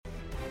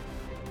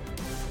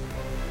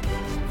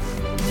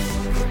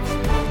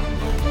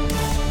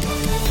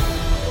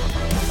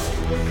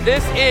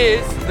This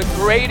is the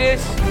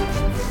greatest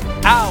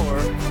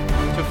hour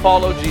to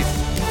follow Jesus.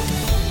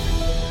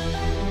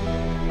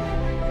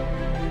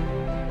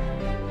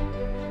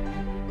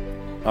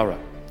 All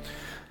right.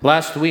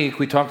 Last week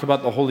we talked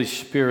about the Holy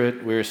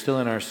Spirit. We're still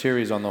in our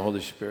series on the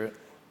Holy Spirit.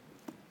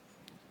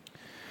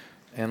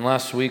 And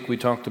last week we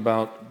talked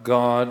about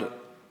God,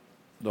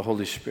 the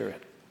Holy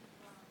Spirit.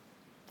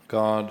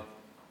 God,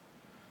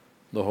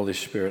 the Holy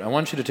Spirit. I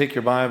want you to take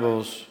your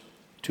Bibles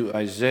to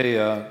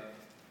Isaiah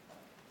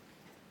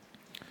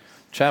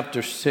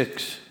chapter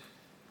 6,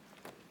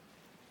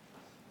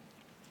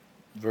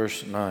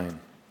 verse 9.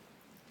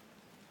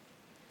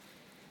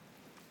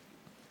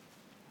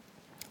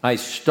 I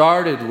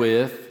started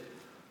with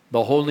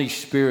the Holy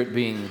Spirit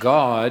being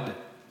God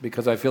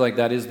because I feel like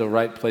that is the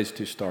right place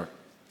to start.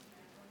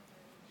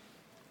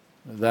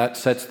 That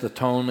sets the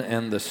tone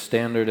and the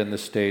standard and the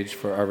stage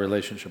for our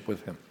relationship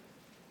with Him.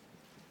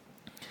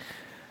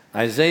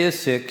 Isaiah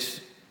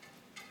 6.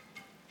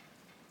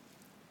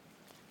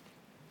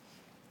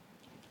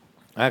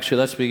 Actually,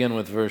 let's begin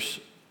with verse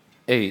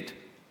 8.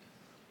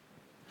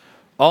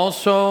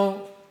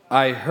 Also,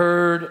 I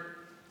heard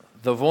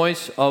the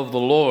voice of the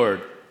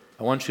Lord.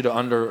 I want you to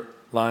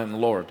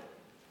underline Lord.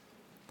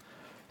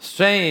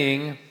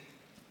 Saying,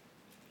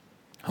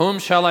 whom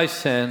shall I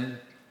send,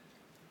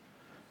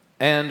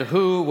 and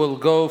who will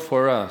go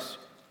for us?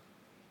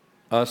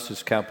 Us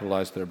is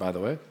capitalized there, by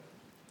the way.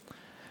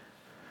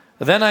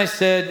 Then I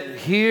said,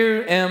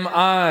 here am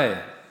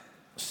I,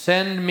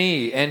 send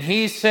me. And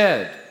he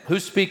said,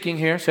 who's speaking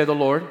here? Say the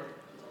Lord.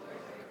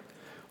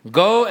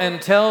 Go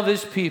and tell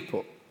this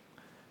people,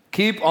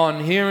 keep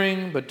on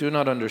hearing but do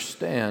not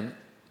understand.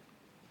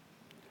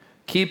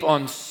 Keep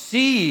on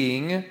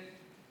seeing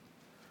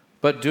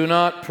but do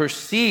not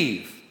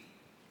perceive.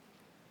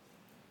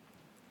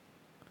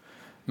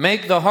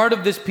 Make the heart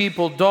of this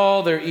people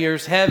dull, their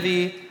ears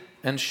heavy,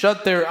 and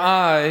shut their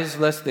eyes,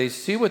 lest they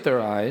see with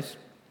their eyes,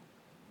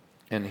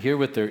 and hear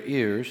with their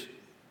ears,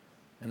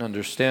 and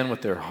understand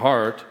with their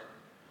heart,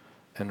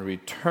 and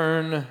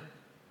return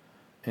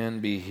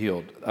and be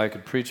healed. I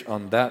could preach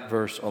on that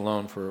verse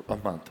alone for a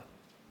month.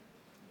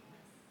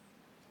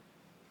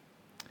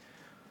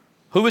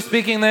 Who was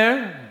speaking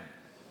there?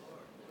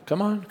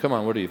 Come on.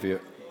 What do you feel?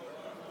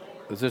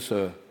 Is this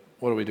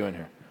what are we doing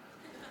here?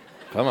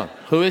 Come on.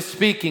 Who is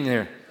speaking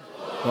there?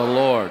 The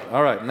Lord.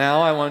 All right,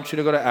 now I want you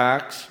to go to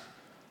Acts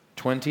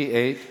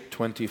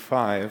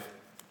 28:25.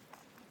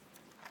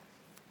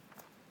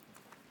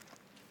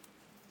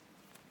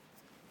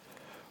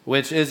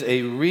 Which is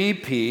a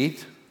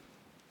repeat,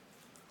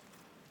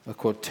 a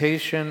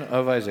quotation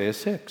of Isaiah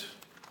 6.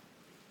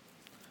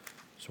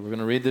 So we're going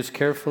to read this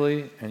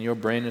carefully, and your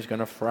brain is going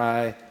to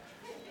fry,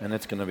 and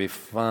it's going to be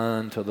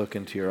fun to look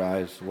into your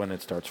eyes when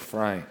it starts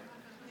frying.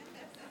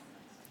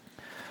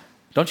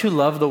 Don't you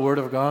love the Word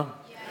of God?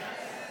 Yes.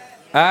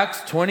 Acts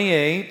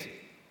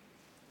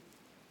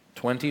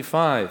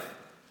 28:25.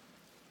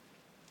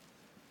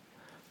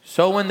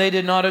 So when they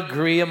did not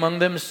agree among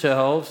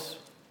themselves,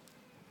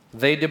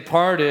 they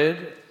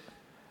departed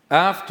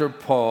after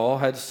Paul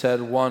had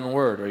said one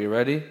word. Are you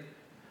ready?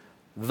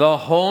 The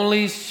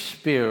Holy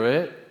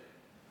Spirit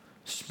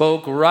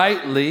spoke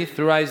rightly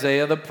through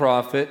Isaiah the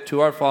prophet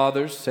to our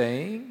fathers,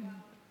 saying,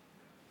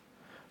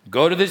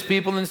 go to this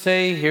people and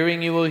say,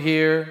 hearing you will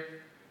hear,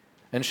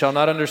 and shall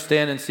not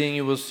understand, and seeing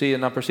you will see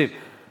and not perceive.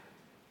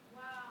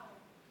 Wow.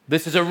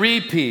 This is a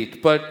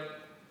repeat, but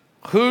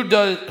who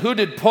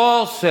did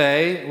Paul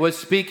say was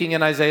speaking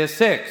in Isaiah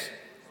 6?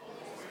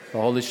 The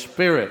Holy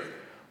Spirit.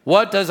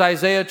 What does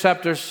Isaiah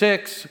chapter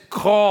 6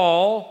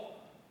 call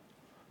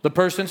the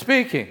person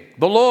speaking?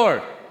 The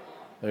Lord.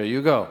 There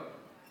you go.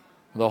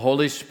 The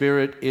Holy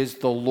Spirit is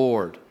the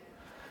Lord.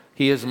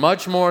 He is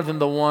much more than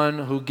the one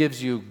who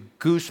gives you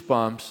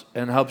goosebumps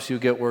and helps you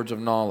get words of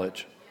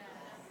knowledge.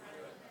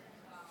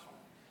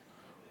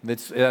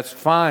 That's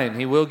fine.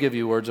 He will give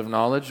you words of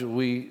knowledge.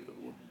 We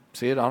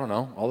see it, I don't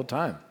know, all the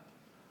time.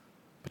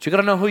 But you got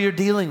to know who you're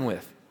dealing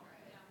with.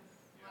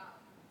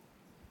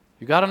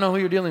 You got to know who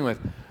you're dealing with.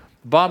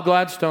 Bob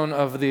Gladstone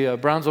of the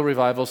Brownsville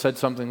Revival said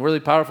something really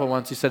powerful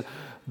once. He said,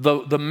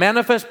 the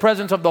manifest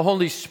presence of the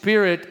Holy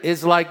Spirit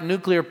is like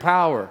nuclear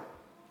power.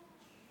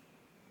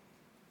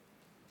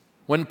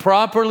 When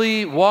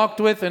properly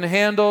walked with and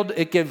handled,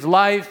 it gives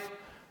life,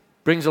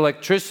 brings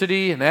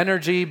electricity and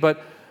energy,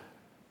 but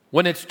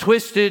when it's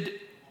twisted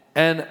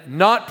and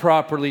not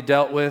properly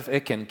dealt with,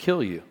 it can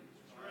kill you.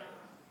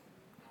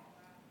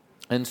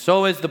 And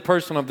so is the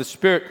person of the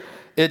Spirit.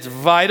 It's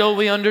vital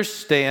we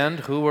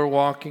understand who we're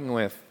walking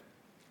with.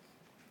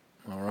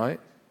 All right?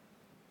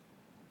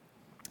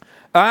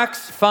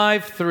 Acts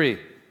 5:3.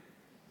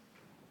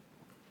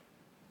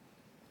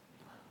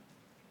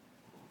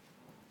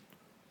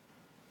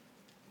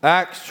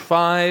 Acts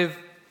 5.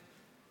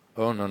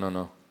 Oh,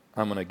 no.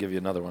 I'm going to give you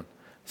another one.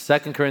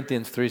 2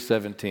 Corinthians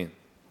 3:17.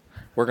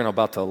 We're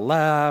about to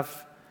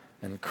laugh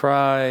and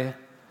cry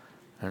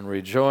and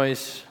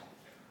rejoice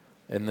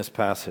in this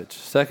passage.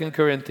 2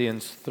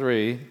 Corinthians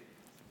 3,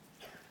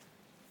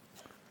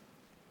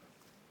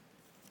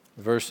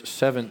 verse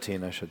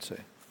 17, I should say.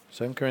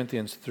 2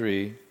 Corinthians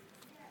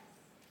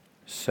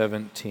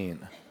 3:17.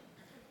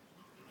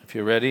 If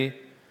you're ready,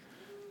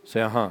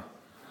 say uh-huh.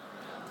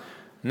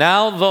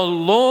 Now the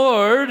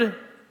Lord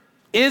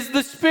is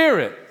the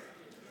Spirit.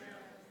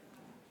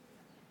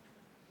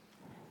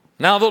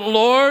 Now the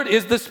Lord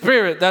is the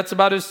Spirit. That's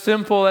about as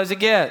simple as it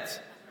gets.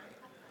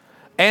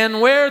 And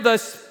where the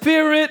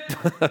Spirit,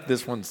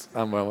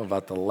 I'm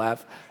about to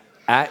laugh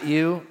at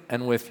you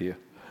and with you.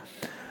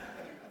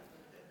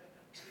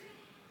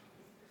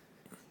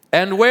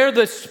 And where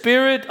the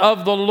Spirit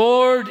of the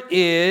Lord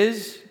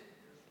is,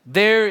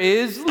 there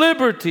is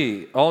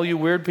liberty. All you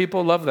weird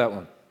people love that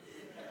one.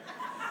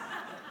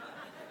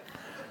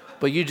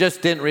 But you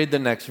just didn't read the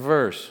next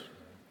verse.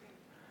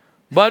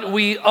 But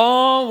we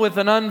all, with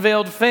an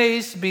unveiled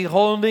face,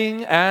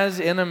 beholding as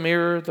in a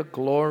mirror the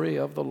glory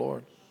of the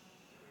Lord,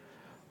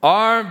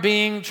 are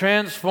being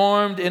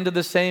transformed into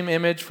the same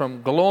image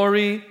from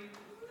glory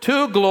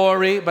to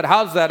glory. But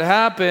how's that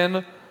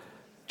happen?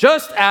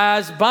 Just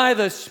as by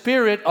the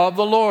Spirit of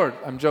the Lord.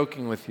 I'm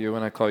joking with you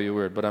when I call you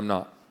weird, but I'm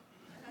not.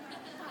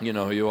 You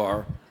know who you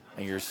are,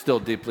 and you're still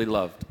deeply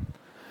loved.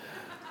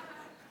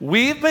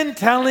 We've been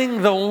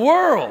telling the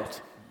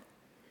world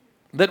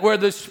that where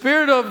the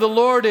Spirit of the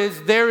Lord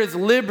is, there is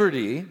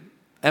liberty.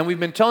 And we've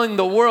been telling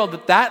the world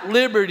that that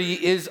liberty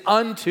is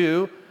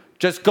unto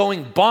just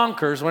going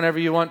bonkers whenever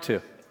you want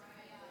to.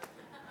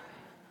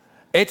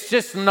 It's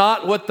just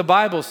not what the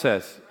Bible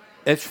says.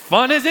 As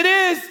fun as it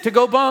is to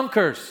go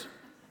bonkers.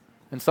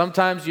 And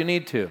sometimes you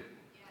need to.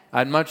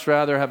 I'd much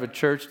rather have a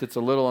church that's a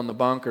little on the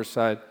bonker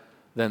side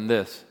than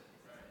this.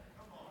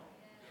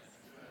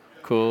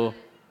 Cool.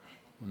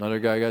 Another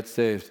guy got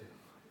saved.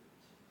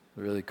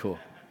 Really cool.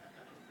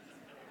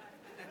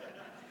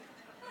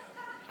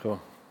 Cool.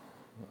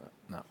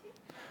 No.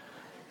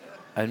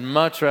 I'd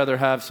much rather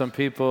have some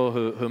people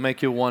who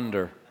make you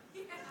wonder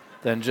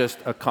than just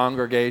a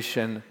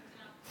congregation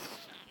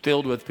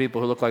filled with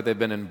people who look like they've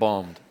been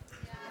embalmed.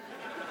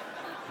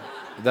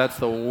 That's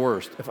the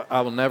worst.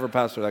 I will never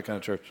pastor that kind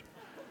of church.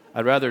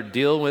 I'd rather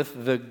deal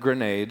with the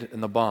grenade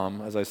and the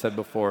bomb, as I said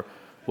before.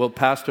 We'll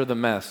pastor the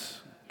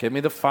mess. Give me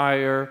the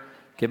fire.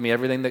 Give me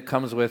everything that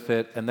comes with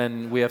it. And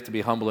then we have to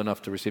be humble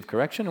enough to receive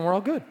correction, and we're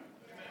all good.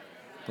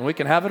 And we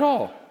can have it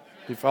all.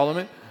 You follow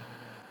me?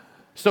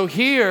 So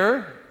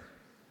here,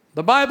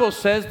 the Bible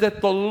says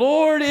that the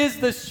Lord is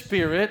the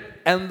Spirit,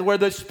 and where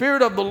the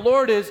Spirit of the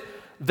Lord is,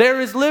 there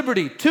is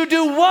liberty. To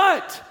do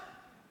what?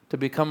 To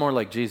become more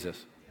like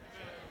Jesus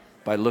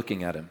by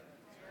looking at Him.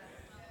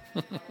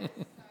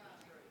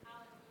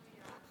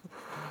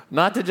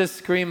 Not to just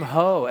scream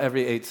ho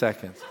every 8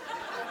 seconds.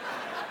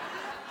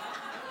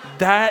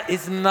 That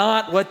is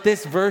not what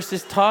this verse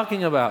is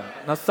talking about.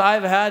 Now, so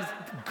I've had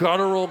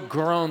guttural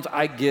groans.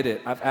 I get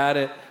it. I've had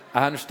it.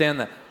 I understand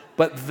that.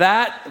 But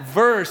that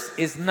verse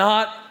is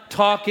not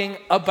talking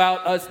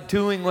about us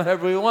doing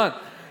whatever we want.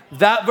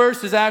 That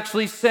verse is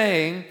actually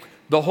saying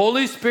the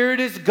Holy Spirit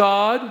is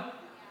God,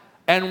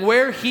 and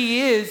where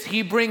He is,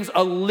 He brings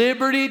a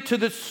liberty to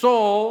the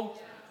soul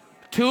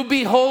to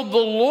behold the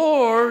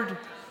Lord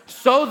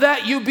so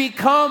that you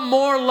become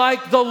more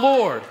like the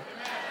Lord.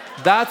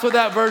 That's what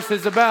that verse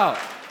is about.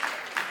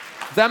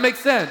 Does that make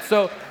sense?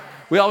 So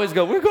we always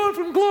go, we're going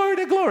from glory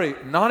to glory.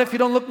 Not if you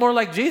don't look more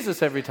like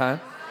Jesus every time.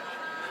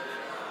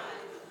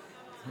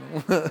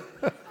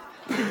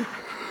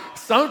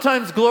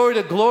 Sometimes glory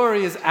to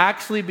glory is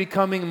actually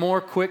becoming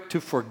more quick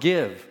to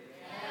forgive.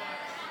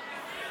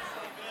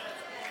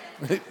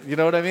 You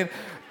know what I mean?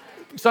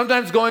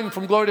 Sometimes going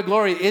from glory to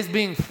glory is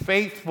being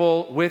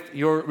faithful with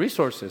your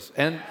resources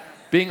and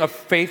being a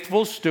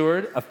faithful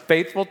steward, a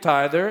faithful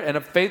tither, and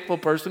a faithful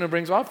person who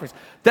brings offerings.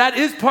 That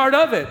is part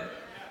of it.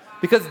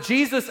 Because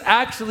Jesus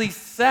actually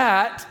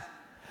sat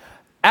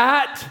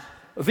at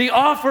the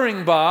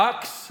offering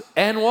box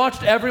and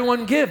watched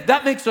everyone give.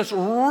 That makes us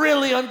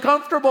really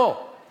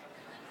uncomfortable.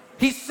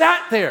 He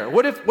sat there.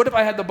 What if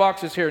I had the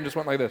boxes here and just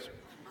went like this?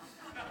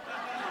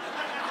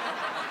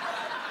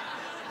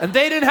 And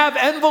they didn't have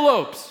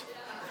envelopes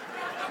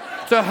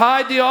to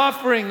hide the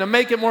offering, to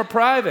make it more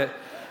private.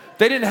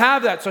 They didn't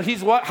have that. So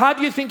how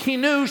do you think he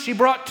knew she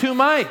brought 2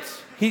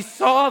 mites? He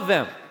saw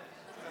them.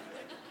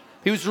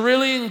 He was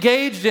really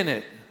engaged in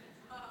it.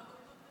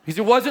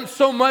 He wasn't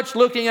so much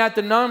looking at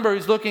the number,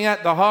 he's looking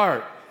at the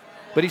heart.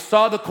 But he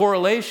saw the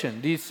correlation.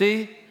 Do you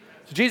see?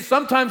 So Jesus,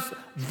 sometimes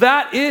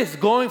that is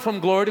going from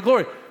glory to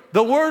glory.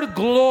 The word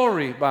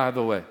glory, by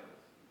the way,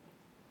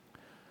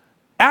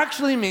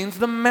 actually means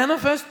the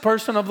manifest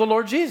person of the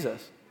Lord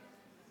Jesus.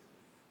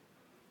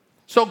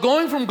 So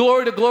going from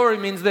glory to glory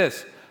means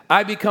this.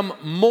 I become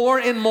more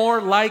and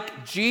more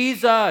like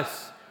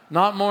Jesus,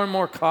 not more and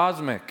more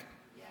cosmic.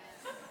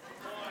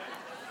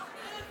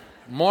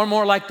 More and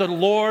more like the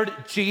Lord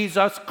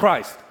Jesus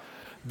Christ.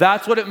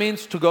 That's what it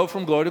means to go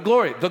from glory to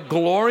glory. The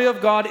glory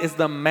of God is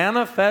the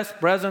manifest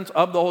presence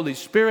of the Holy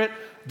Spirit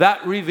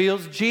that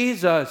reveals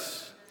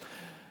Jesus.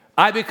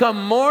 I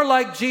become more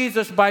like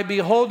Jesus by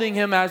beholding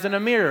Him as in a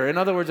mirror. In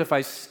other words, if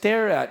I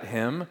stare at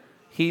Him,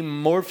 He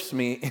morphs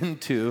me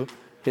into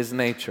His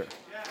nature.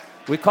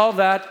 We call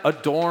that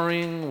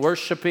adoring,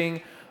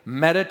 worshiping.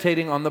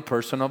 meditating on the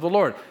person of the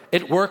Lord.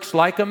 It works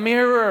like a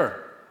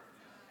mirror.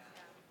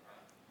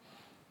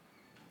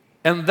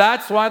 And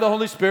that's why the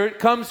Holy Spirit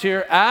comes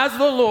here as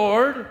the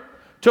Lord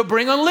to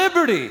bring a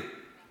liberty.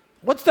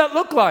 What's that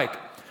look like?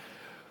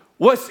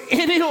 Was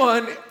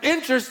anyone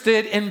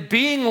interested in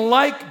being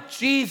like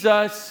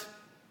Jesus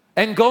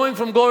and going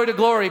from glory to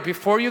glory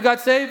before you got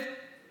saved?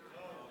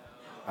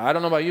 I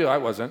don't know about you, I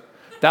wasn't.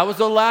 That was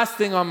the last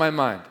thing on my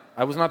mind.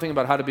 I was not thinking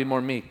about how to be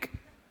more meek,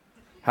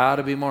 how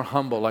to be more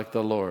humble like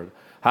the Lord,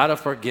 how to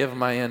forgive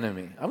my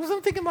enemy. I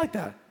wasn't thinking like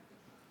that.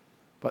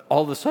 But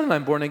all of a sudden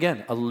I'm born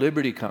again. A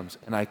liberty comes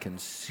and I can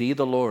see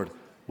the Lord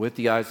with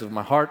the eyes of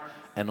my heart,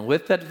 and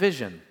with that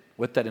vision,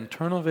 with that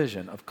internal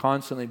vision of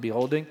constantly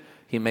beholding,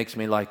 He makes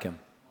me like Him.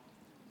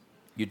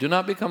 You do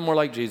not become more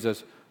like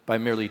Jesus by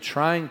merely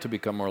trying to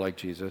become more like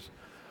Jesus.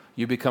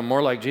 You become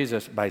more like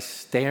Jesus by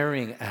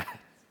staring at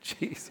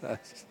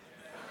Jesus,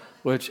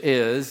 which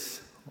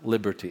is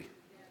liberty.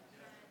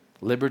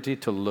 Liberty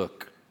to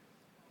look.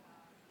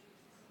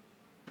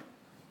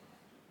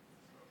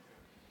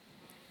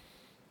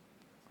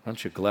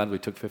 Aren't you glad we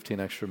took 15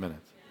 extra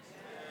minutes?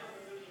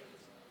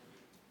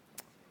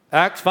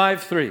 Acts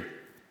 5:3.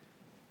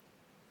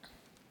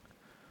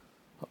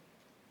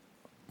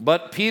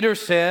 But Peter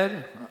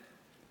said,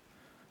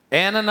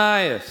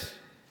 Ananias,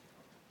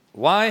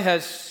 why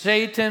has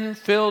Satan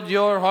filled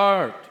your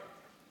heart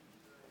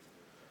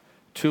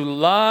to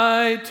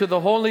lie to the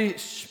Holy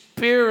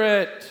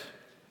Spirit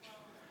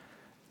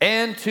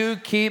and to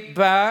keep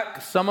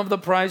back some of the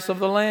price of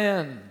the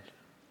land?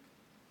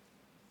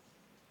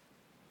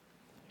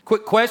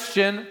 Quick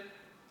question.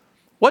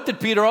 What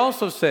did Peter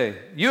also say?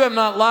 You have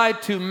not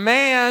lied to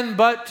man,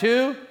 but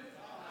to...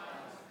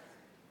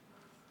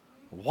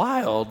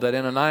 Wild that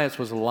Ananias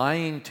was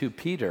lying to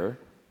Peter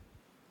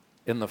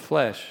in the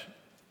flesh,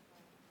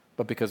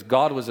 but because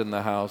God was in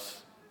the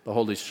house, the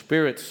Holy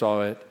Spirit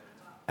saw it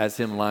as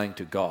him lying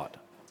to God.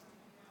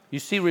 You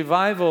see,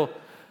 revival,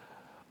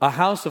 a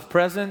house of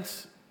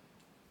presence,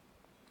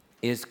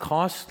 is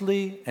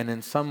costly and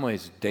in some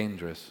ways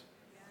dangerous.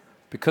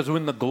 Because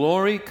when the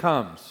glory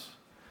comes,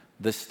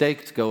 the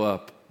stakes go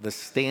up, the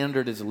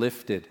standard is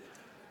lifted.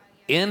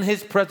 In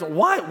His presence,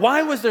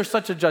 why was there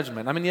such a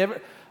judgment? I mean,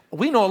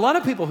 we know a lot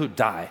of people who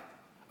die,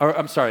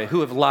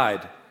 who have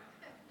lied.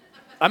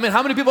 I mean,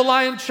 how many people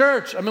lie in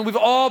church? I mean, we've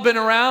all been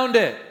around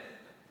it.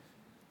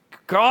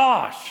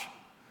 Gosh,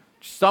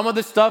 some of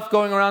the stuff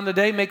going around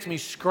today makes me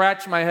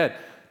scratch my head.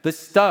 The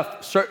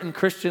stuff certain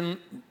Christian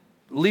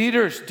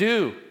leaders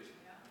do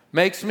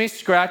makes me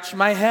scratch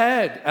my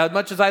head. As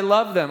much as I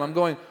love them, I'm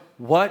going,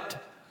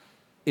 what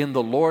in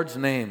the Lord's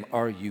name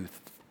are you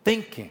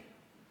thinking?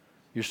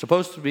 You're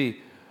supposed to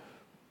be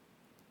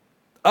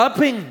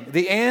upping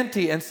the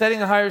ante and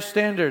setting a higher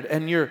standard,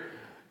 and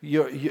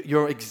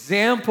your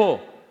example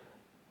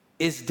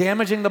is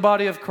damaging the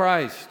body of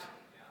Christ.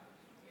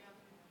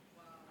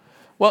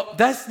 Well,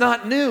 that's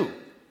not new.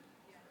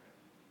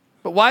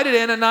 But why did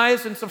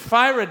Ananias and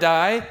Sapphira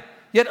die,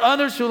 yet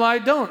others who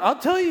lied don't? I'll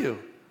tell you,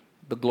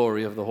 the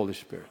glory of the Holy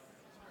Spirit.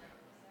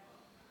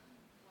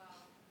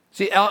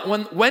 See,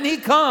 when He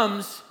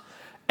comes,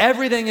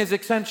 everything is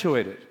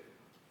accentuated.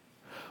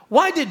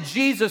 Why did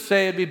Jesus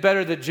say it'd be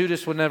better that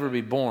Judas would never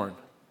be born?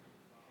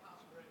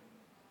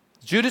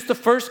 Judas the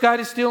first guy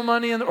to steal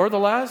money or the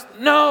last?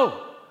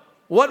 No.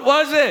 What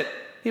was it?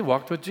 He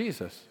walked with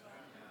Jesus.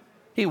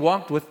 He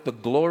walked with the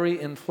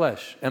glory in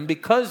flesh. And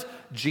because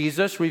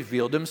Jesus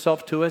revealed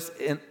Himself to us,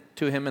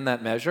 to him in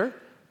that measure,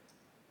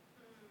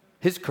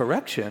 his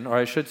correction, or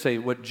I should say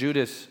what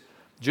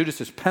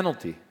Judas's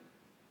penalty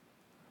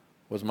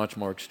was much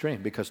more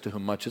extreme, because to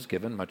whom much is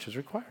given, much is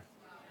required.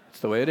 That's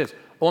the way it is.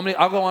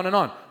 I'll go on and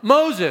on.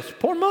 Moses,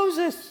 poor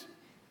Moses.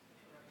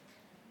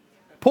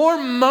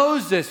 Poor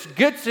Moses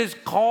gets his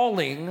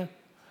calling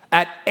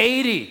at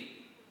 80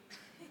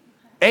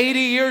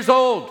 years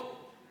old.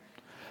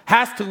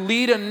 Has to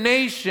lead a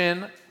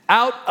nation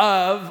out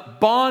of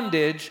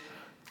bondage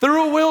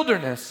through a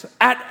wilderness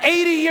at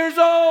 80 years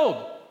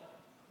old.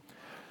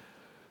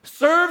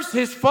 Serves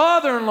his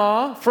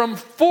father-in-law from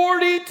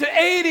 40 to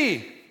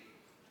 80.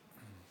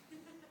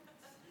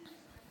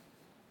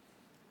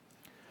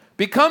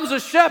 Becomes a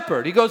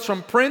shepherd. He goes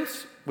from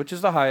prince, which is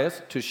the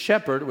highest, to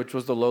shepherd, which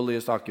was the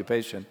lowliest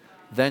occupation.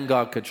 Then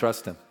God could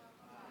trust him.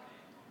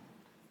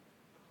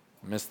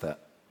 Missed that.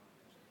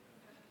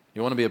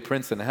 You want to be a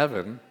prince in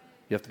heaven,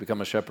 you have to become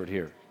a shepherd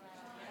here.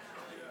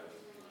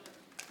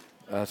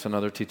 That's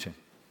another teaching.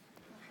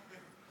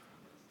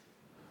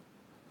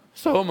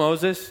 So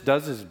Moses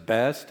does his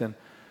best, and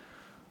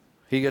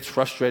he gets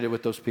frustrated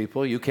with those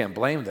people. You can't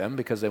blame them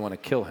because they want to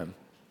kill him.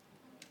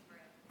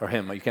 Or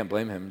him. You can't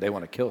blame him. They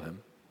want to kill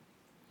him.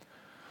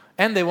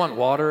 And they want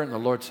water, and the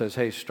Lord says,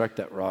 hey, strike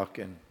that rock.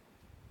 And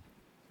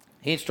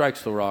he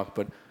strikes the rock,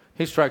 but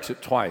he strikes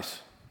it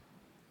twice.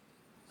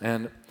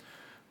 And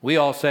we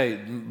all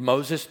say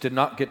Moses did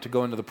not get to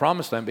go into the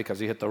promised land because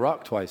he hit the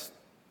rock twice.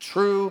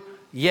 True,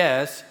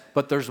 yes,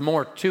 but there's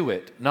more to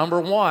it. Number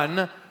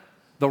one,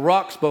 the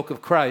rock spoke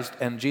of Christ,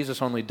 and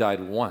Jesus only died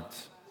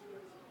once.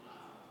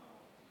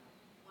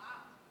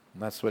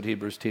 And that's what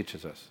Hebrews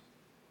teaches us.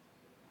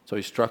 So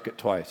he struck it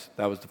twice.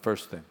 That was the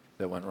first thing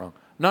that went wrong.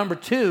 Number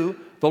two,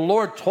 the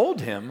Lord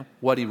told him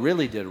what he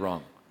really did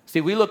wrong.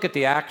 See, we look at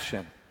the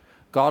action.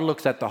 God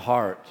looks at the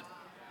heart.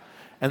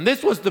 And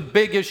this was the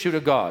big issue to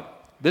God.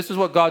 This is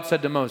what God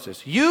said to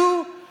Moses.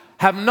 You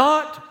have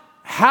not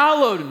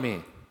hallowed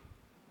me.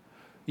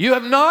 You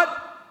have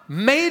not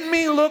made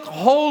me look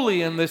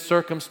holy in this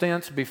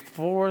circumstance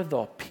before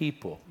the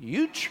people.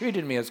 You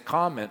treated me as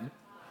common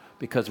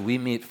because we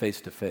meet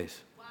face to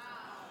face.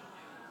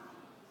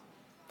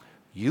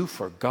 You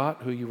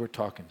forgot who you were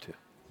talking to.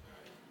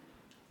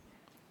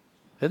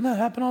 Doesn't that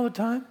happen all the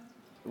time?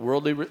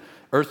 Worldly,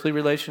 earthly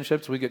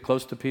relationships, we get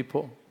close to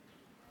people.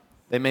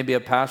 They may be a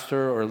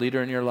pastor or a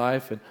leader in your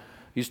life, and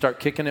you start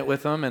kicking it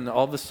with them, and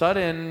all of a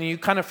sudden, you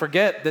kind of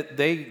forget that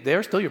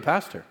they're still your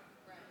pastor.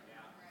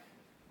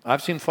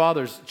 I've seen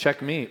fathers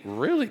check me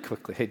really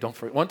quickly. Hey, don't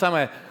forget. One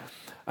time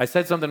I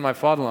said something to my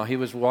father-in-law. He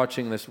was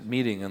watching this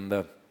meeting,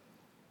 and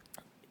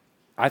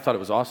I thought it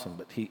was awesome,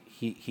 but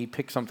he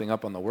picked something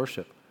up on the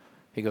worship.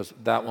 He goes,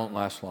 that won't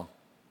last long.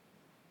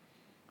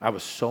 I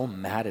was so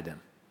mad at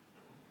him.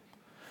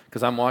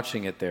 Because I'm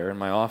watching it there in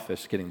my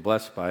office, getting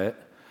blessed by it.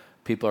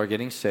 People are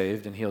getting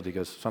saved and healed. He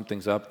goes,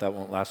 something's up, that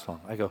won't last long.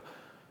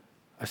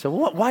 I said,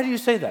 well, why do you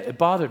say that? It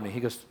bothered me. He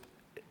goes,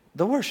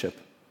 the worship.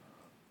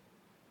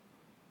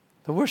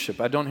 The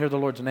worship. I don't hear the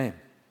Lord's name.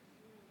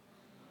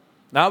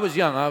 Now, I was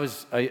young. I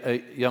was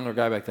a younger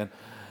guy back then.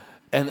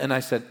 And I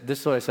said, this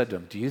is what I said to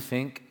him. Do you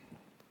think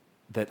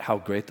that How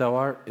Great Thou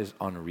Art is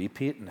on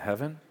repeat in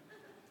heaven?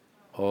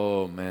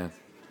 Oh, man.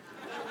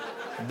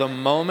 The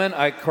moment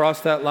I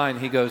crossed that line,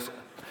 he goes,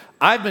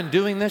 I've been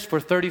doing this for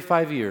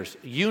 35 years.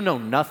 You know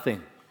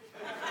nothing.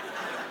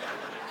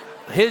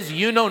 His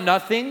you know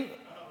nothing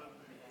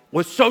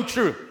was so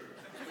true.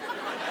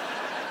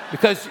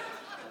 Because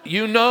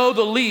you know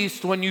the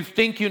least when you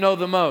think you know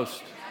the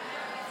most.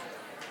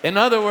 In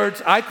other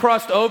words, I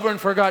crossed over and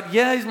forgot,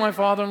 yeah, he's my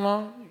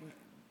father-in-law.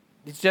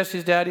 He's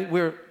Jesse's daddy.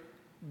 We're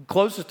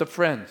closest of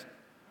friends.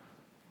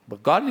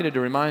 But God needed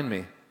to remind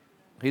me,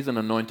 he's an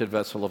anointed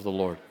vessel of the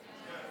Lord.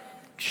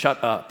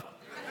 Shut up.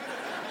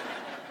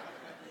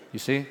 You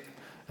see?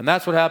 And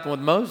that's what happened with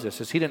Moses,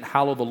 is he didn't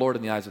hallow the Lord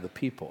in the eyes of the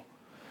people.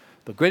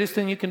 The greatest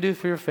thing you can do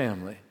for your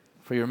family,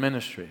 for your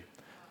ministry,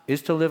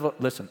 is to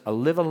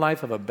live a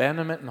life of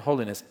abandonment and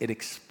holiness. It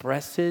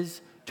expresses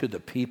to the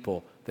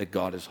people that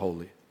God is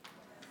holy.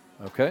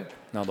 Okay?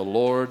 Now the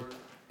Lord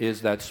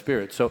is that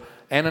Spirit. So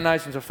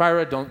Ananias and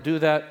Sapphira don't do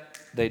that,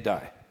 they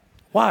die.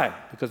 Why?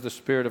 Because the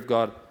Spirit of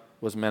God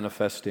was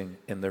manifesting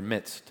in their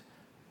midst.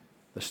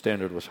 The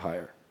standard was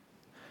higher.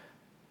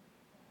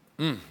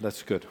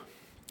 That's good.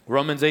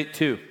 Romans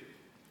 8:2.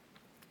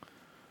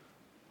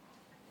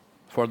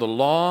 For the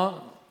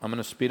law, I'm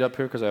going to speed up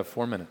here because I have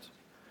 4 minutes.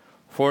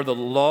 For the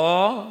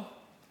law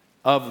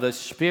of the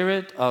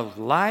Spirit of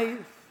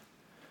life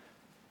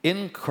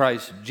in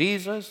Christ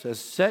Jesus has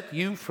set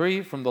you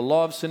free from the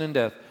law of sin and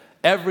death.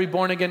 Every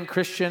born-again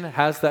Christian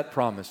has that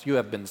promise. You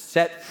have been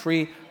set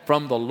free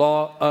from the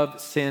law of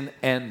sin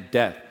and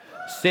death.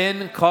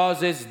 Sin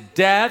causes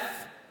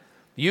death.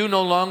 You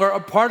no longer are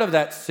part of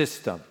that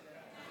system.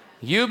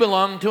 You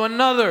belong to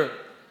another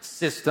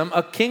system,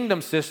 a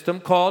kingdom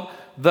system called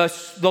the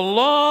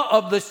law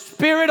of the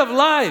Spirit of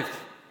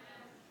life.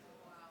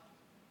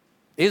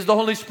 Is the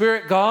Holy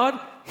Spirit God?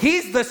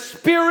 He's the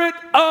Spirit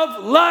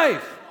of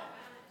life.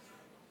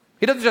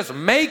 He doesn't just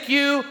make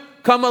you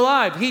come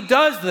alive. He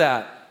does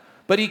that.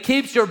 But He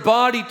keeps your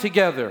body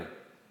together.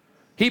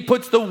 He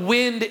puts the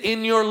wind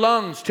in your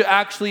lungs to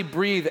actually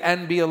breathe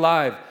and be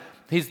alive.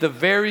 He's the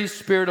very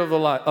Spirit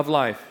of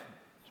life.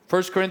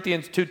 1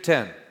 Corinthians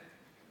 2:10.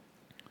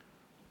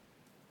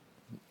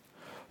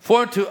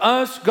 For to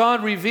us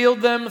God revealed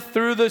them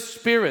through the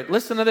Spirit.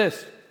 Listen to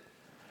this.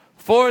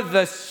 For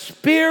the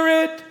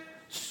Spirit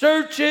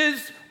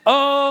searches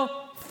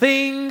all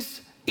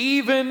things,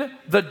 even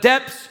the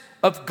depths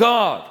of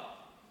God.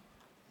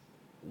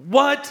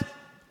 What?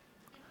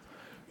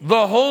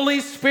 The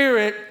Holy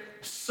Spirit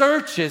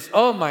searches,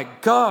 oh my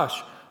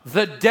gosh,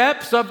 the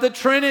depths of the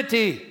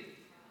Trinity.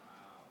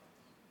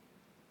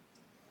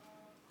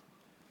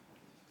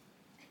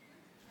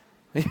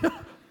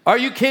 Are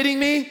you kidding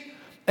me?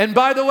 And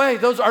by the way,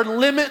 those are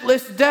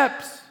limitless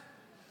depths.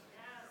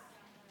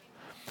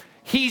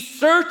 He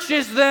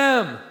searches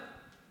them.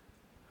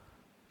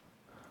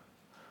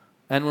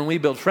 And when we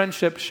build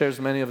friendship, shares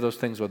many of those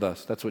things with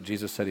us. That's what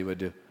Jesus said He would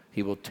do.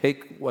 He will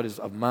take what is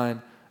of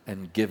mine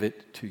and give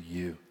it to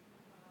you.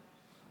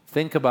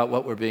 Think about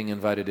what we're being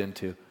invited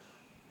into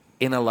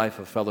in a life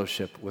of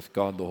fellowship with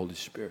God the Holy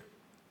Spirit.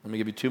 Let me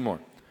give you two more.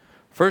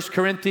 1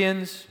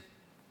 Corinthians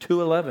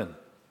 2:11.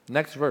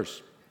 Next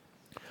verse.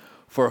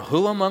 For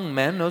who among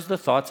men knows the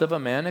thoughts of a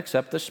man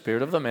except the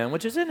spirit of the man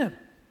which is in him?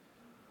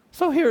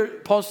 So here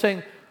Paul's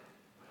saying,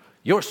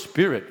 your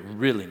spirit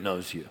really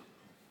knows you.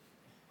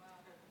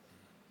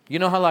 You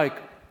know how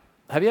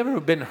have you ever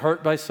been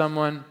hurt by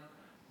someone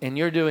and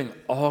you're doing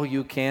all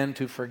you can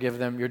to forgive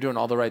them? You're doing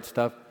all the right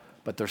stuff,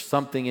 but there's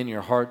something in your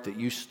heart that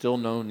you still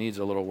know needs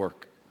a little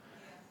work.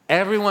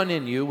 everyone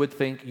in you would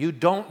think you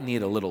don't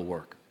need a little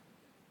work.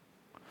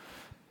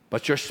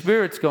 But your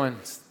spirit's going,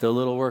 still a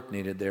little work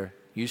needed there.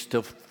 You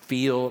still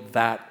feel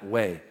that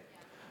way.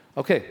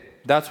 Okay,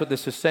 that's what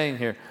this is saying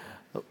here.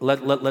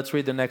 Let's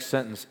read the next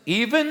sentence.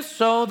 Even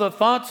so, the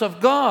thoughts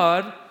of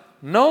God,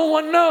 no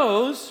one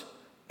knows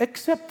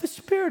except the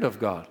Spirit of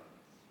God.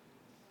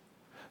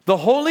 The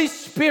Holy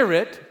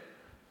Spirit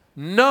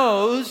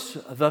knows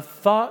the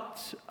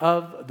thoughts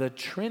of the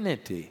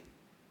Trinity.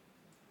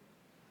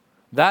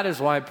 That is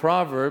why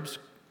Proverbs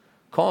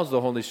calls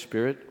the Holy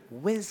Spirit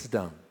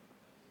wisdom.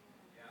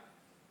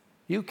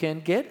 You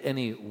can't get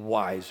any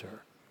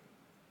wiser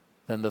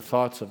than the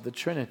thoughts of the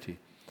Trinity.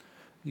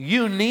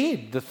 You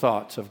need the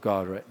thoughts of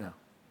God right now.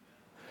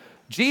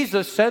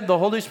 Jesus said the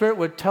Holy Spirit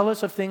would tell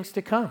us of things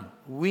to come.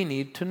 We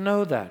need to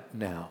know that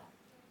now.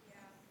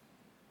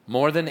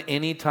 More than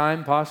any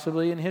time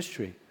possibly in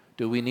history,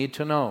 do we need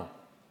to know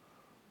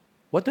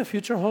what the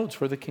future holds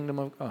for the kingdom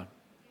of God.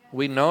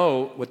 We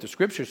know what the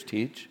scriptures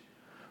teach,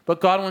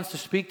 but God wants to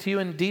speak to you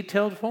in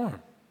detailed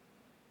form.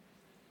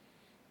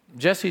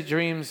 Jesse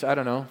dreams,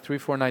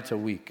 3-4 nights a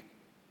week.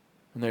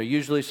 And they're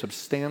usually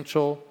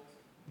substantial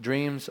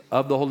dreams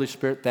of the Holy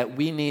Spirit that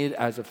we need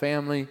as a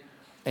family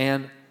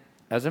and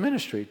as a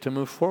ministry to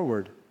move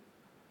forward.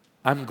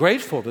 I'm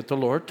grateful that the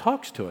Lord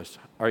talks to us.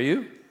 Are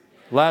you?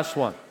 Last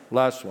one.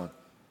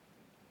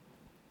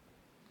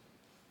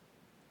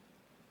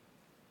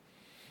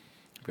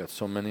 I've got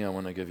so many. I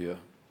want to give you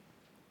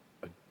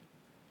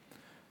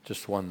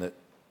just one that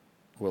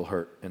will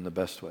hurt in the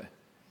best way.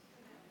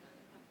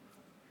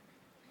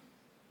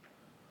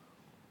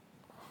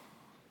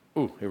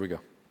 Ooh, here we go.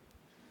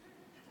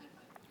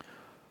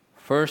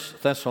 1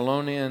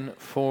 Thessalonians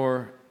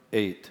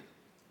 4:8.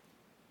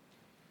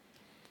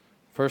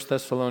 1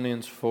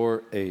 Thessalonians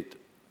 4:8.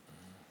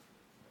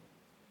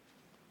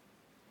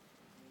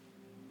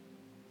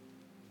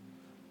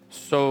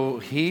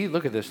 So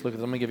look at this. Let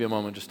me give you a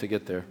moment just to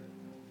get there.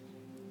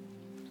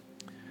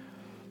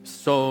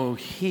 So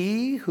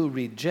he who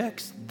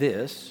rejects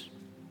this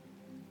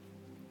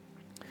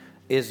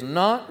is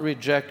not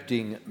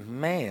rejecting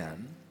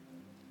man,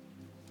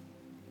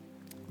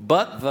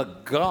 but the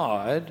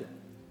God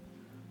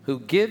who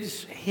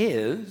gives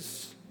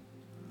his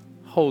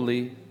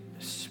Holy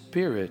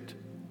Spirit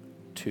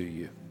to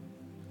you.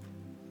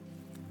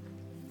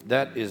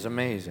 That is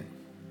amazing.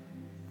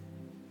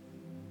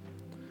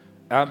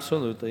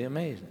 Absolutely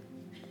amazing.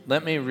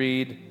 Let me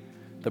read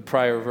the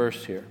prior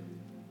verse here.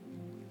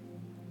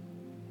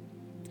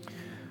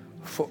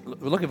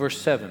 Look at verse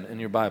 7 in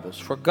your Bibles.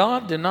 For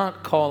God did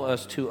not call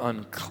us to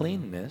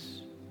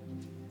uncleanness,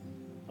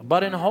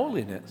 but in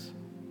holiness.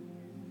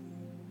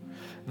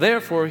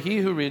 Therefore, he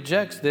who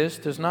rejects this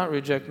does not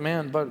reject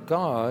man, but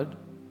God,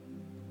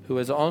 who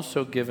has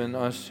also given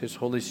us his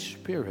Holy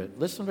Spirit.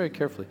 Listen very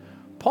carefully.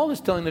 Paul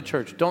is telling the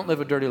church, don't live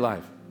a dirty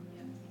life.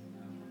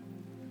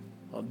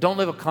 Don't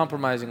live a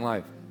compromising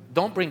life.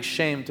 Don't bring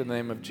shame to the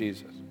name of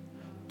Jesus.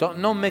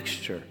 No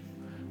mixture.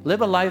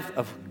 Live a life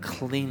of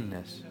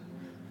cleanness.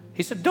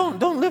 He said, don't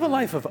live a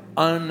life of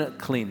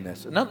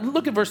uncleanness. Now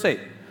look at verse 8.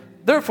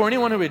 Therefore,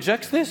 anyone who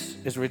rejects this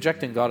is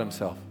rejecting God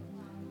himself,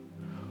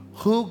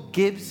 who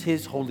gives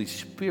his Holy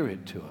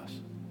Spirit to us.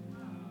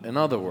 In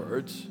other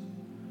words,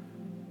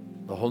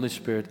 the Holy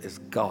Spirit is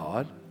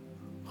God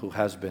who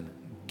has been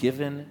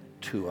given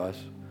to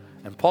us.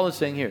 And Paul is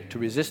saying here, to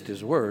resist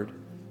his word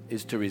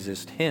is to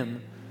resist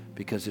him,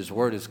 because his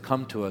word has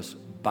come to us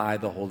by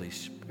the Holy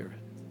Spirit.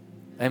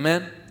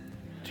 Amen?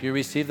 Do you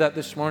receive that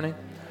this morning?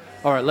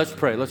 All right, let's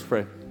pray.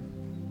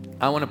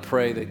 I want to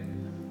pray that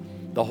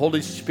the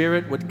Holy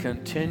Spirit would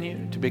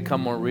continue to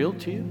become more real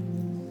to you,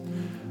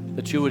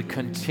 that you would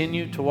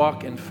continue to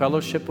walk in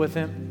fellowship with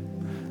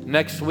him.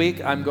 Next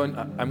week, I'm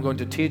going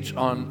to teach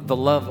on the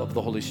love of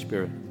the Holy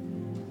Spirit,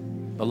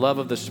 the love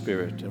of the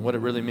Spirit, and what it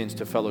really means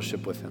to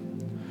fellowship with him.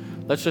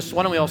 Why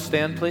don't we all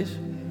stand, please?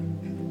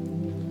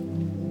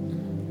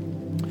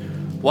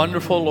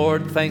 Wonderful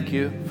Lord, thank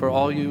you for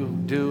all you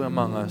do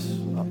among us.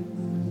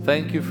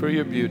 Thank you for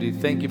your beauty.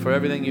 Thank you for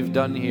everything you've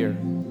done here.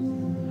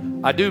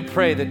 I do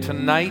pray that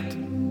tonight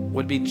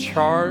would be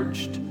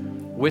charged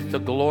with the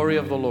glory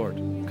of the Lord.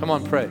 Come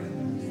on, pray.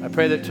 I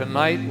pray that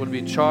tonight would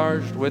be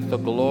charged with the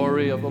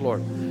glory of the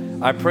Lord.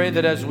 I pray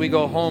that as we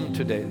go home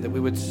today, that we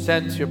would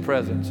sense your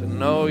presence and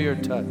know your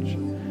touch.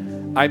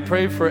 I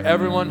pray for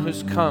everyone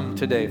who's come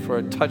today for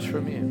a touch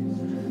from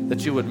you,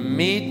 that you would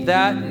meet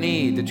that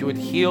need, that you would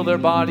heal their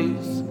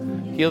bodies,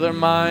 heal their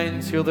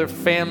minds, heal their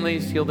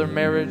families, heal their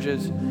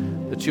marriages,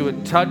 that you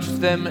would touch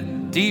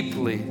them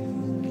deeply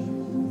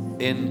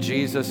in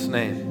Jesus'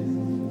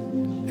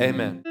 name.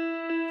 Amen.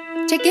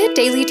 To get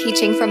daily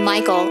teaching from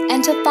Michael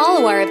and to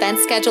follow our event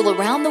schedule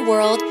around the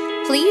world,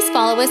 please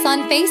follow us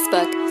on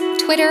Facebook,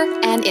 Twitter,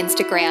 and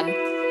Instagram.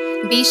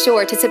 Be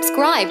sure to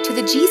subscribe to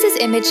the Jesus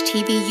Image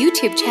TV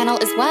YouTube channel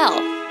as well.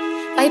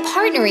 By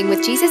partnering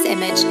with Jesus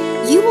Image,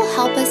 you will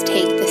help us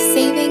take the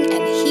saving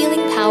and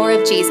healing power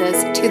of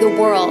Jesus to the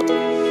world.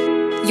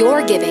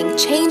 Your giving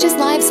changes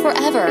lives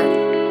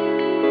forever.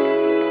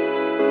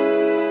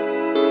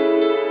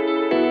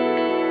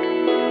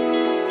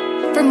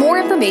 For more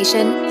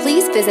information,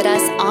 please visit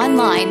us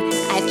online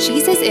at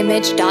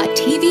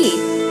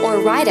jesusimage.tv or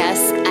write us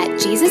at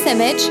Jesus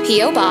Image,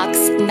 P.O. Box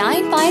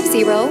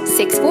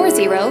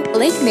 950640,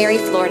 Lake Mary,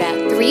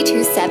 Florida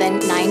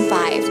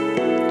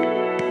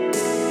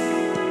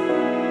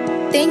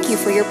 32795. Thank you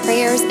for your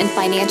prayers and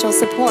financial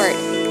support.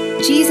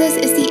 Jesus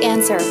is the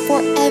answer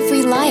for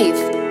every life,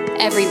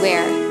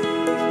 everywhere.